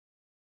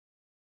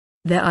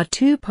There are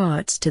two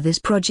parts to this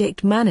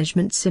project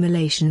management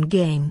simulation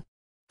game.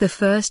 The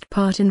first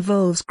part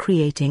involves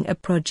creating a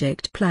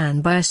project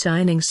plan by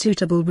assigning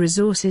suitable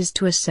resources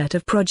to a set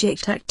of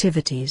project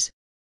activities.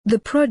 The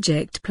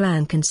project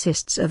plan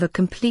consists of a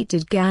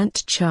completed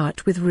Gantt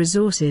chart with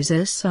resources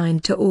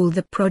assigned to all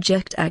the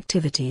project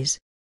activities.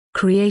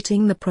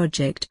 Creating the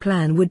project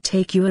plan would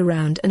take you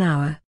around an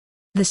hour.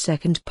 The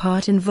second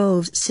part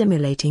involves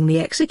simulating the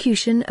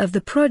execution of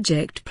the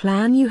project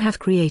plan you have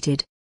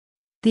created.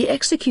 The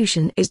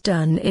execution is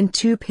done in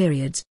 2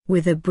 periods,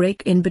 with a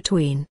break in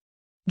between.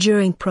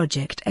 During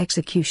project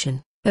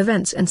execution,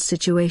 events and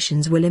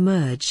situations will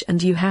emerge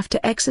and you have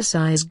to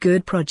exercise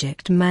good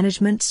project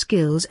management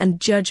skills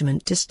and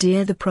judgment to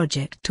steer the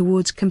project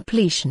towards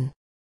completion.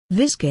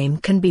 This game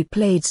can be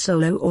played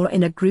solo or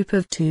in a group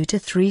of 2 to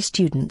 3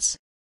 students.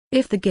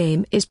 If the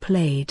game is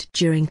played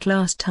during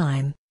class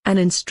time, an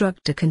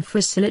instructor can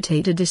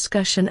facilitate a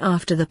discussion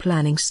after the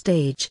planning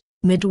stage,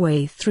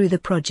 midway through the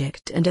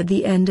project and at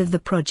the end of the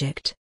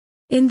project.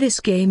 In this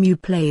game you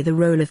play the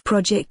role of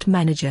project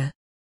manager.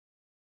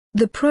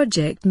 The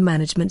project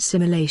management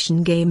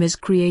simulation game is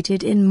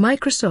created in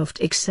Microsoft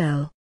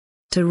Excel.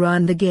 To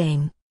run the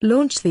game,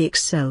 launch the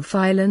Excel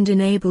file and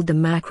enable the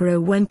macro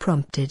when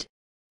prompted.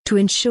 To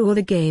ensure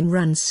the game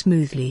runs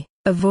smoothly,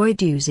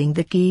 avoid using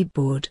the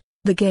keyboard.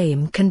 The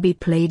game can be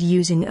played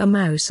using a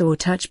mouse or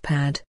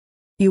touchpad.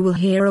 You will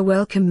hear a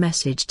welcome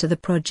message to the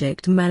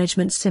project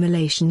management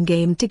simulation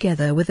game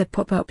together with a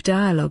pop-up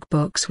dialog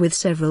box with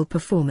several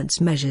performance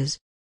measures.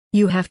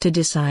 You have to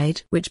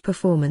decide which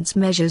performance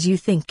measures you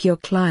think your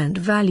client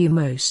value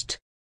most.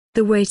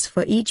 The weights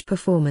for each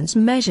performance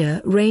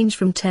measure range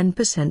from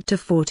 10% to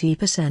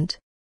 40%.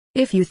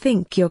 If you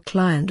think your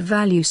client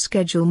values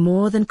schedule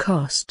more than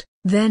cost,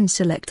 then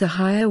select a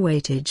higher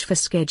weightage for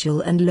schedule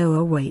and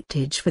lower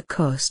weightage for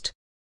cost.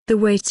 The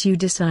weights you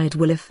decide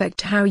will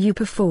affect how you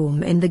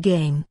perform in the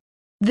game.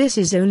 This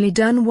is only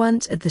done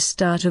once at the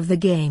start of the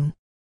game.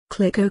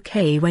 Click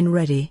OK when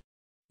ready.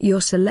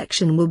 Your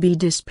selection will be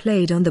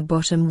displayed on the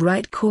bottom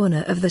right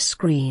corner of the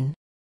screen.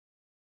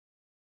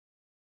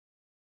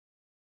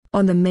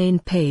 On the main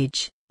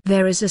page,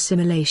 there is a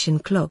simulation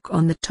clock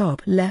on the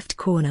top left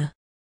corner.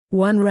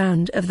 One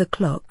round of the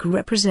clock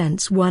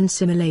represents one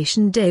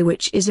simulation day,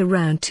 which is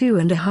around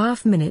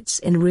 2.5 minutes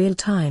in real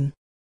time.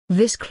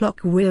 This clock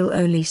will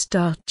only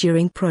start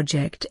during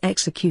project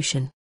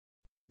execution.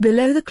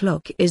 Below the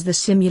clock is the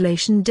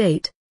simulation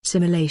date.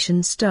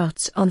 Simulation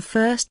starts on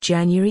 1st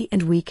January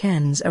and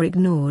weekends are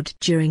ignored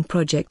during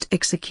project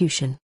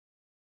execution.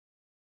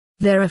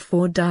 There are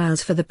 4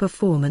 dials for the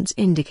performance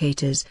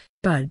indicators: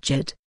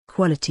 budget,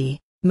 quality,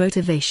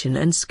 motivation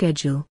and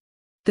schedule.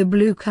 The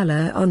blue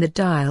color on the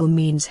dial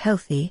means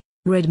healthy,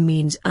 red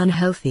means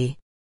unhealthy.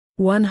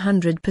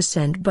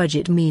 100%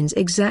 budget means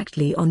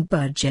exactly on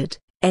budget,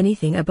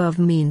 anything above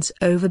means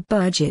over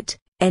budget,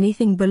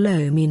 anything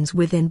below means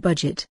within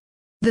budget.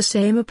 The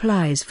same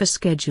applies for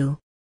schedule.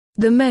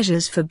 The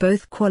measures for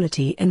both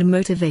quality and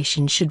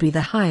motivation should be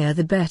the higher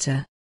the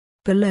better.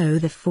 Below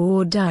the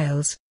 4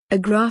 dials, a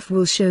graph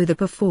will show the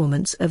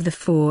performance of the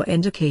 4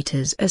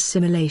 indicators as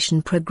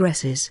simulation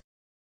progresses.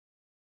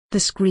 The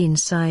screen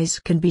size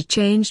can be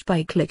changed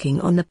by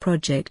clicking on the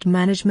Project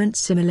Management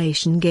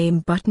Simulation Game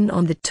button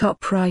on the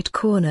top right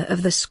corner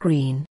of the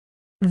screen.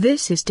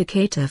 This is to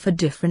cater for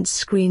different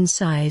screen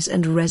size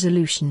and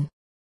resolution.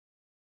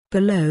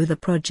 Below the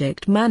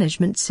Project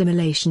Management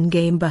Simulation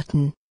Game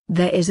button,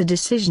 there is a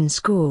decision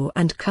score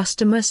and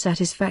customer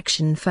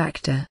satisfaction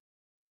factor.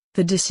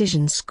 The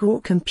decision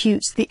score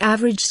computes the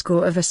average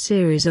score of a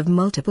series of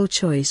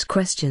multiple-choice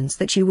questions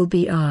that you will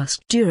be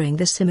asked during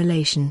the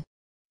simulation.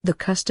 The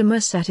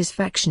customer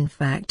satisfaction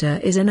factor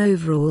is an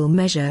overall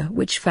measure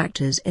which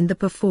factors in the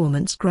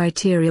performance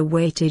criteria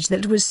weightage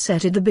that was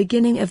set at the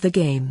beginning of the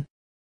game.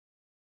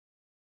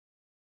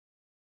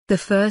 The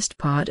first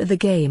part of the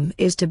game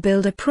is to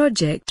build a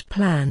project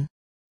plan.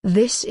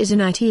 This is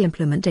an IT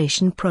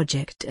implementation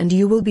project and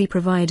you will be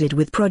provided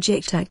with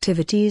project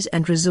activities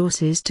and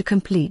resources to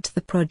complete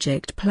the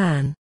project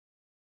plan.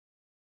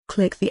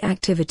 Click the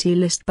Activity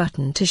List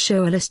button to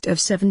show a list of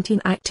 17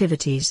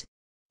 activities.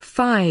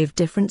 5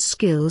 different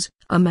skills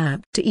are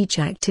mapped to each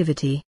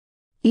activity.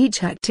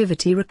 Each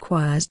activity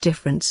requires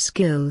different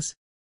skills.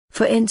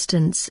 For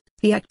instance,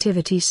 the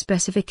activity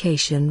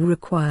specification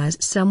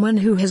requires someone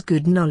who has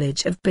good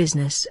knowledge of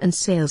business and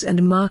sales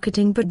and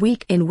marketing but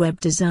weak in web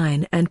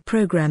design and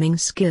programming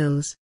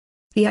skills.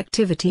 The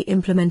activity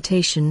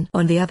implementation,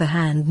 on the other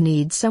hand,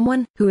 needs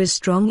someone who is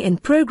strong in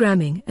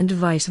programming and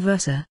vice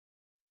versa.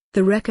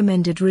 The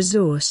recommended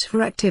resource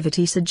for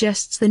activity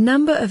suggests the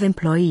number of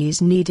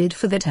employees needed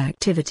for that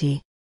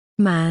activity.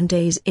 Man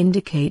days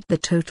indicate the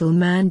total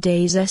man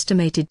days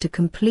estimated to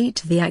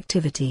complete the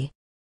activity.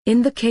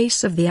 In the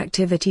case of the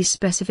activity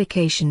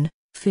specification,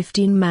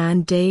 15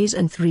 man days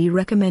and 3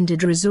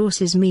 recommended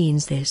resources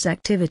means this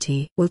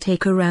activity will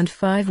take around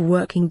 5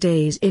 working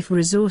days if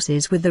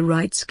resources with the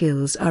right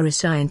skills are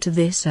assigned to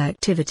this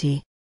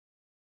activity.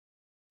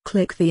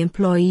 Click the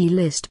Employee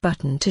List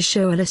button to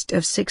show a list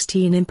of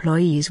 16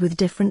 employees with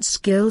different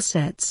skill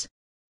sets.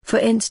 For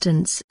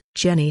instance,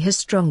 Jenny has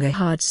stronger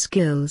hard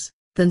skills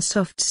than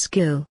soft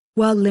skill,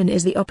 while Lynn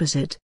is the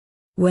opposite.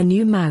 When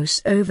you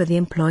mouse over the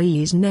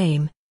employee's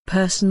name,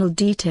 personal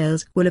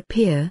details will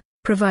appear,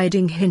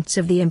 providing hints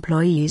of the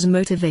employee's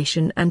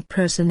motivation and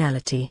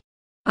personality.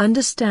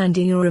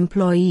 Understanding your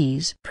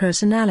employee's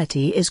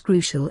personality is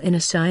crucial in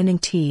assigning a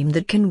team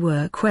that can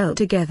work well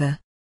together.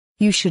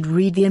 You should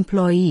read the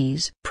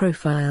employees'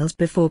 profiles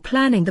before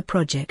planning the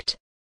project.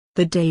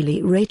 The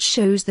daily rate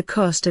shows the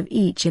cost of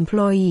each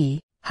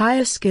employee.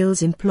 Higher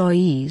skills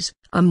employees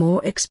are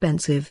more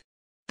expensive.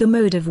 The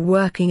mode of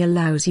working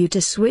allows you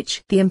to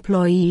switch the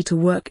employee to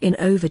work in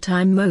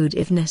overtime mode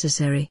if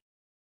necessary.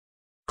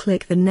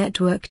 Click the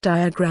Network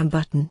Diagram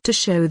button to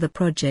show the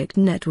project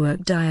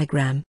network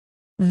diagram.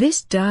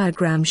 This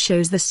diagram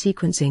shows the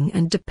sequencing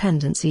and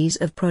dependencies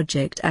of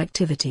project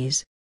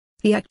activities.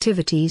 The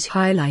activities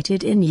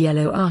highlighted in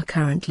yellow are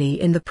currently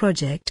in the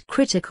project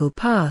critical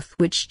path,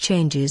 which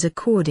changes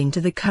according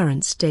to the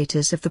current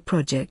status of the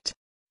project.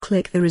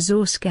 Click the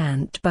Resource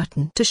Gantt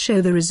button to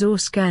show the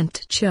Resource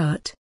Gantt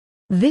chart.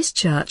 This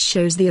chart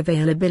shows the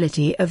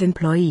availability of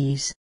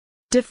employees.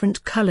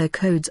 Different color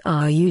codes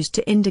are used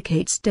to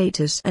indicate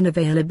status and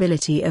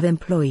availability of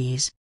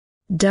employees.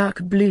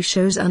 Dark blue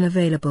shows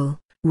unavailable,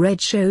 red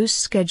shows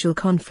schedule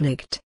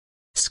conflict.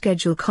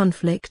 Schedule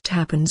conflict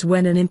happens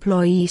when an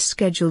employee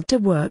scheduled to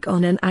work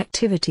on an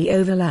activity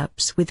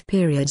overlaps with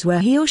periods where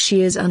he or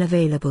she is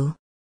unavailable.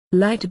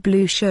 Light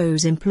blue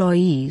shows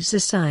employees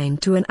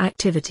assigned to an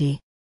activity.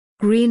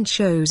 Green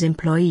shows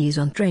employees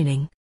on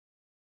training.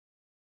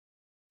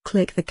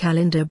 Click the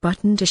Calendar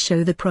button to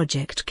show the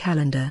project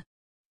calendar.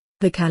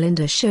 The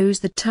calendar shows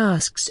the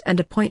tasks and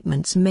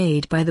appointments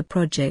made by the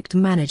project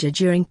manager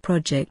during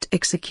project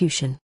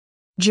execution.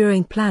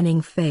 During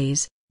planning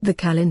phase, the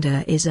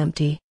calendar is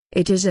empty.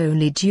 It is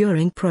only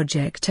during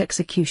project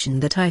execution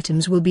that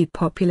items will be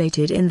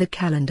populated in the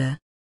calendar.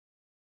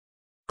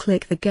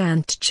 Click the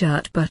Gantt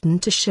chart button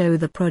to show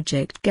the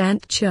project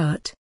Gantt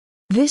chart.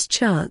 This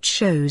chart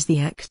shows the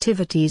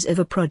activities of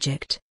a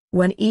project,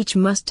 when each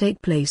must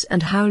take place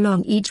and how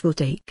long each will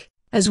take,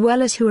 as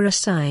well as who are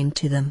assigned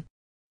to them.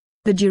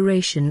 The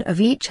duration of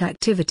each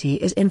activity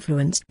is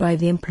influenced by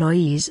the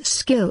employee's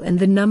skill and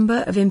the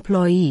number of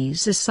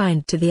employees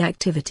assigned to the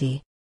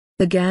activity.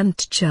 The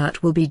Gantt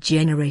chart will be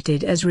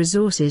generated as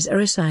resources are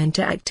assigned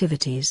to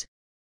activities.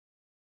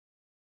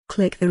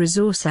 Click the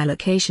Resource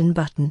Allocation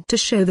button to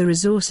show the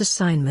resource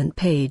assignment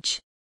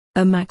page.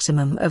 A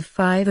maximum of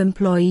 5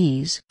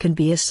 employees can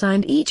be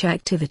assigned each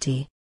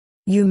activity.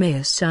 You may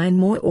assign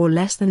more or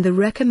less than the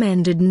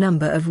recommended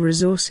number of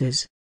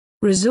resources.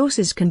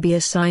 Resources can be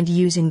assigned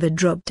using the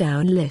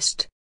drop-down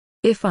list.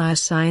 If I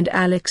assigned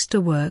Alex to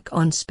work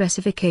on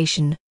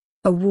specification,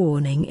 a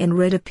warning in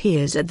red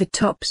appears at the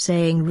top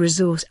saying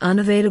resource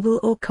unavailable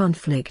or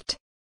conflict.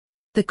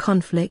 The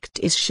conflict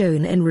is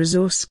shown in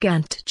Resource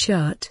Gantt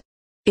chart.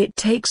 It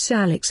takes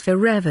Alex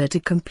forever to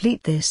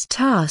complete this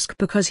task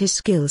because his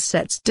skill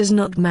sets does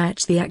not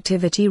match the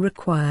activity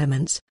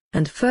requirements,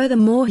 and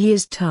furthermore he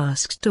is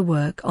tasked to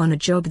work on a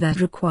job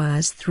that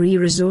requires 3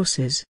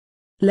 resources.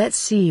 Let's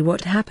see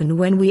what happens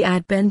when we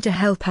add Ben to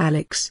help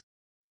Alex.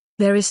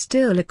 There is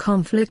still a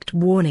conflict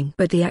warning,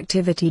 but the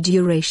activity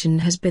duration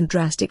has been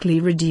drastically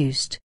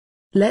reduced.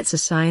 Let's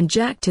assign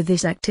Jack to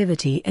this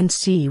activity and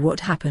see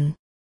what happens.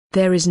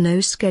 There is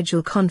no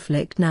schedule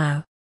conflict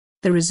now.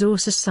 The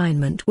resource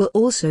assignment will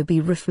also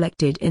be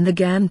reflected in the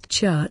Gantt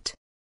chart.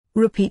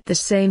 Repeat the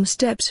same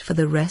steps for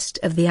the rest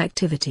of the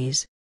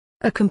activities.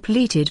 A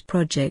completed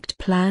project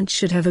plan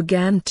should have a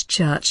Gantt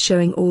chart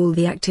showing all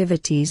the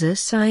activities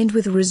assigned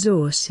with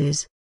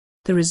resources.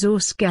 The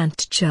resource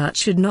Gantt chart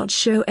should not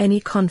show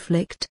any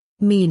conflict,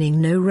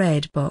 meaning no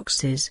red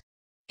boxes.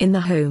 In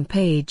the home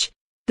page,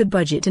 the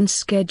budget and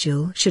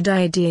schedule should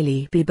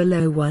ideally be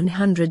below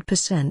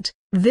 100%.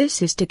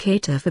 This is to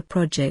cater for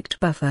project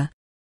buffer.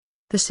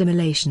 The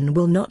simulation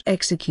will not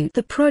execute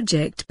the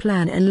project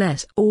plan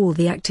unless all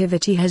the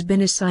activity has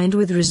been assigned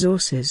with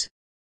resources.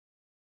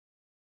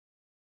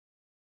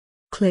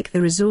 Click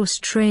the Resource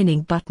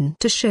Training button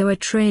to show a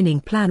training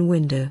plan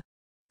window.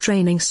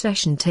 Training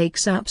session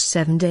takes up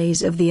 7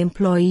 days of the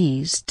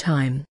employee's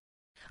time.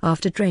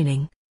 After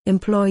training,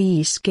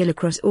 employee skill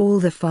across all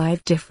the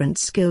 5 different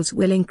skills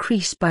will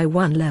increase by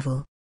 1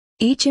 level.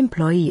 Each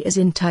employee is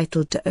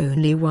entitled to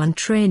only 1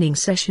 training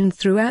session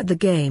throughout the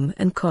game,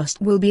 and cost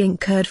will be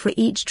incurred for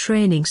each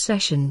training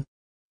session.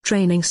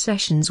 Training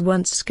sessions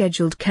once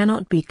scheduled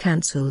cannot be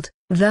cancelled,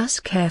 thus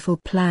careful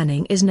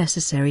planning is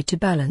necessary to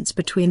balance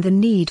between the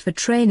need for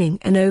training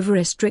and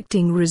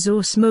over-restricting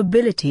resource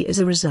mobility as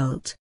a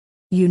result.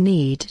 You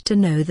need to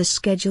know the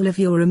schedule of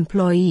your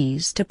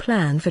employees to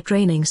plan for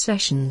training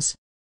sessions.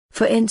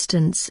 For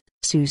instance,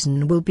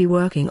 Susan will be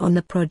working on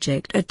the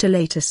project at a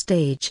later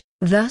stage,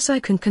 thus I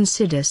can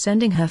consider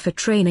sending her for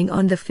training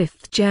on the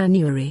 5th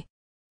January.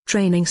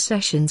 Training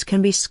sessions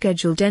can be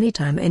scheduled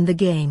anytime in the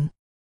game.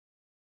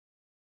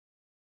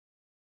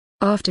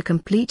 After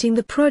completing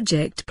the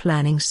project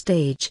planning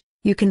stage,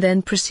 you can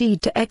then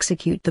proceed to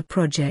execute the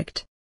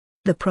project.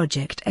 The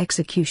project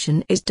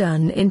execution is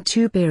done in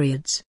 2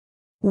 periods.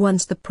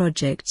 Once the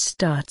project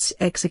starts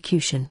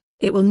execution,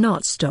 it will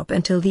not stop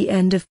until the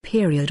end of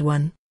period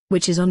 1,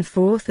 which is on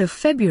 4th of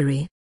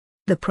February.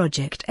 The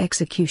project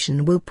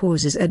execution will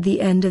pauses at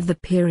the end of the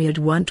period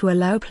 1 to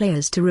allow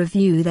players to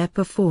review their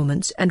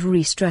performance and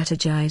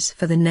re-strategize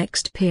for the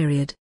next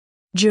period.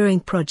 During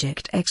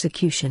project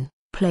execution,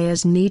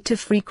 players need to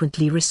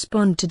frequently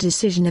respond to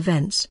decision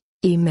events,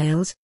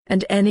 emails,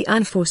 and any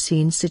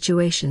unforeseen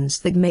situations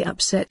that may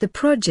upset the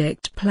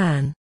project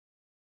plan.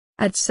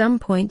 At some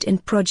point in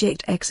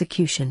project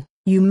execution,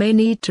 you may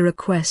need to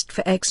request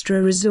for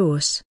extra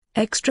resource,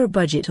 extra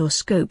budget or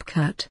scope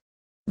cut.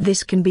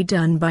 This can be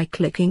done by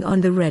clicking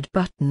on the red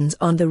buttons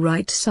on the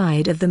right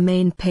side of the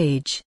main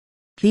page.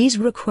 These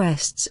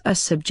requests are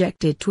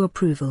subjected to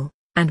approval,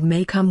 and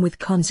may come with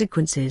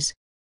consequences.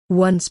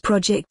 Once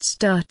project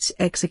starts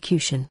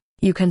execution,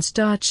 you can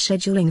start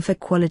scheduling for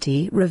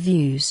quality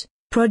reviews,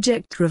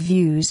 project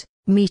reviews,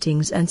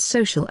 meetings and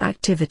social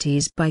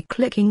activities by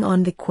clicking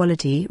on the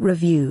Quality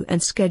Review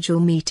and Schedule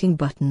Meeting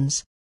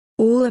buttons.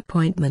 All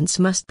appointments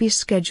must be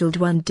scheduled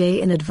 1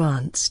 day in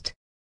advance.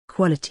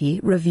 Quality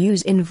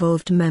reviews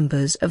involved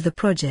members of the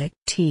project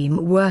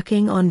team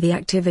working on the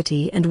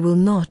activity and will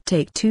not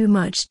take too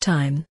much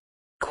time.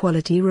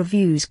 Quality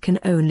reviews can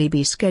only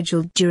be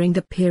scheduled during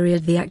the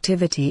period the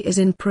activity is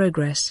in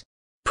progress.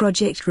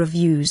 Project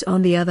reviews,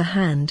 on the other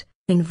hand,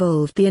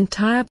 involve the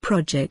entire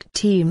project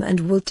team and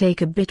will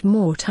take a bit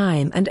more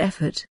time and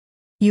effort.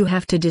 You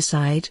have to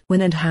decide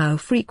when and how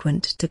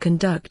frequent to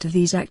conduct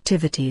these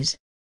activities.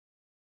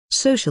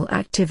 Social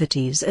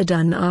activities are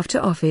done after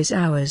office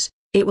hours.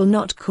 It will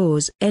not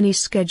cause any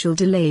schedule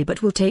delay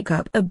but will take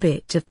up a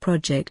bit of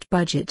project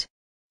budget.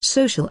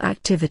 Social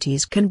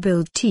activities can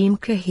build team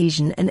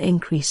cohesion and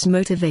increase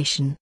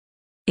motivation.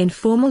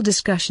 Informal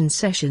discussion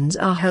sessions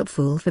are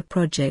helpful for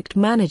project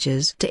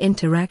managers to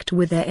interact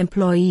with their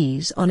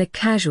employees on a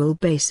casual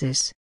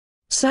basis.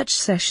 Such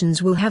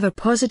sessions will have a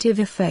positive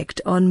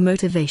effect on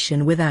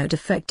motivation without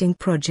affecting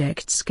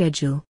project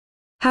schedule.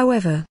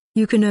 However,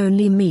 you can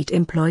only meet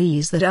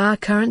employees that are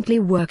currently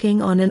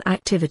working on an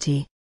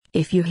activity.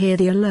 If you hear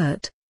the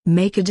alert,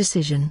 make a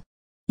decision.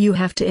 You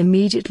have to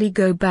immediately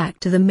go back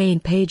to the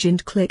main page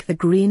and click the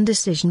green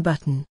decision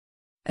button.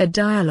 A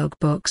dialog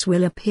box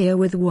will appear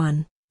with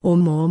one or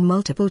more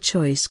multiple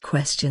choice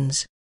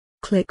questions.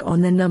 Click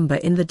on the number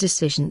in the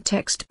decision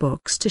text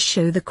box to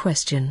show the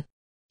question.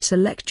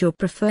 Select your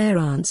preferred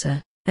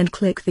answer, and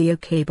click the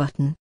OK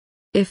button.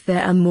 If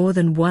there are more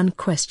than one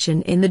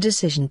question in the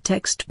decision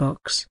text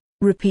box,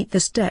 repeat the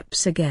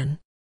steps again.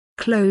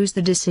 Close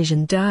the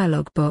decision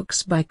dialog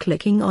box by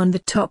clicking on the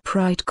top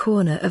right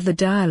corner of the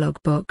dialog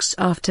box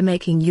after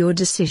making your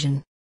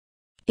decision.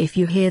 If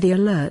you hear the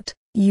alert,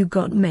 "You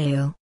got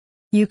mail,"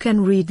 you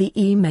can read the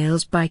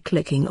emails by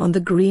clicking on the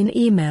green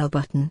email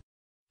button.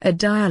 A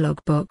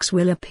dialog box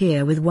will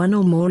appear with one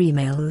or more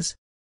emails.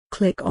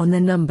 Click on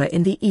the number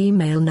in the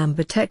email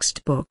number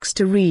text box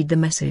to read the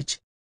message.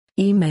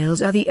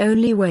 Emails are the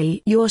only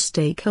way your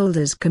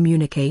stakeholders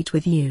communicate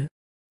with you.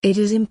 It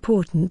is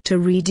important to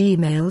read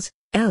emails,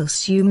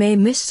 else you may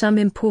miss some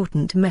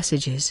important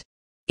messages.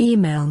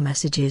 Email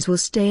messages will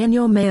stay in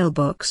your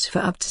mailbox for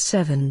up to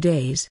 7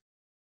 days.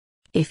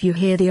 If you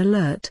hear the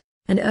alert,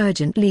 an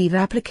urgent leave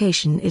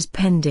application is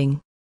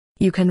pending.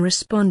 You can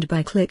respond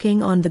by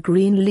clicking on the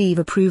green leave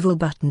approval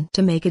button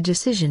to make a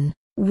decision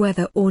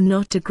whether or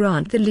not to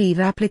grant the leave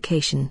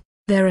application.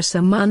 There are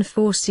some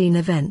unforeseen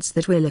events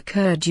that will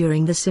occur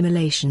during the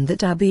simulation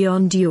that are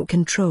beyond your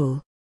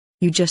control.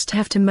 You just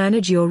have to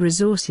manage your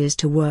resources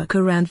to work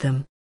around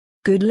them.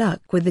 Good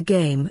luck with the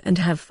game and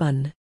have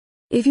fun.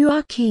 If you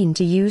are keen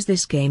to use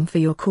this game for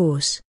your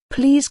course,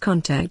 please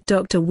contact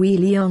Dr. Wee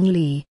Leong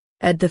Lee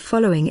at the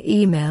following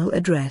email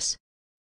address.